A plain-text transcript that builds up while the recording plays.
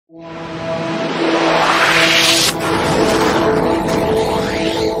I'm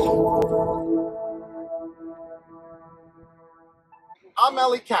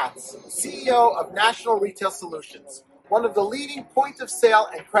Ellie Katz, CEO of National Retail Solutions, one of the leading point-of-sale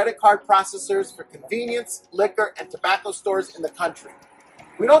and credit card processors for convenience, liquor, and tobacco stores in the country.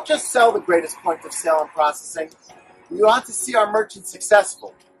 We don't just sell the greatest point-of-sale and processing. We want to see our merchants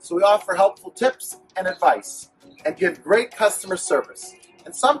successful, so we offer helpful tips and advice, and give great customer service.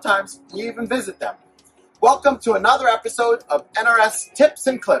 And sometimes we even visit them. Welcome to another episode of NRS Tips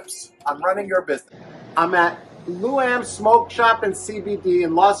and Clips on running your business. I'm at Luam Smoke Shop and CBD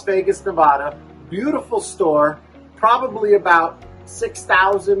in Las Vegas, Nevada. Beautiful store, probably about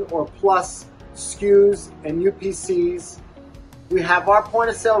 6,000 or plus SKUs and UPCs. We have our point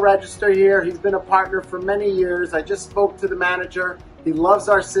of sale register here. He's been a partner for many years. I just spoke to the manager. He loves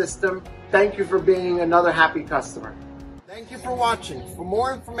our system. Thank you for being another happy customer. Thank you for watching. For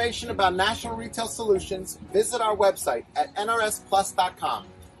more information about National Retail Solutions, visit our website at nrsplus.com.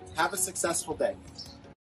 Have a successful day.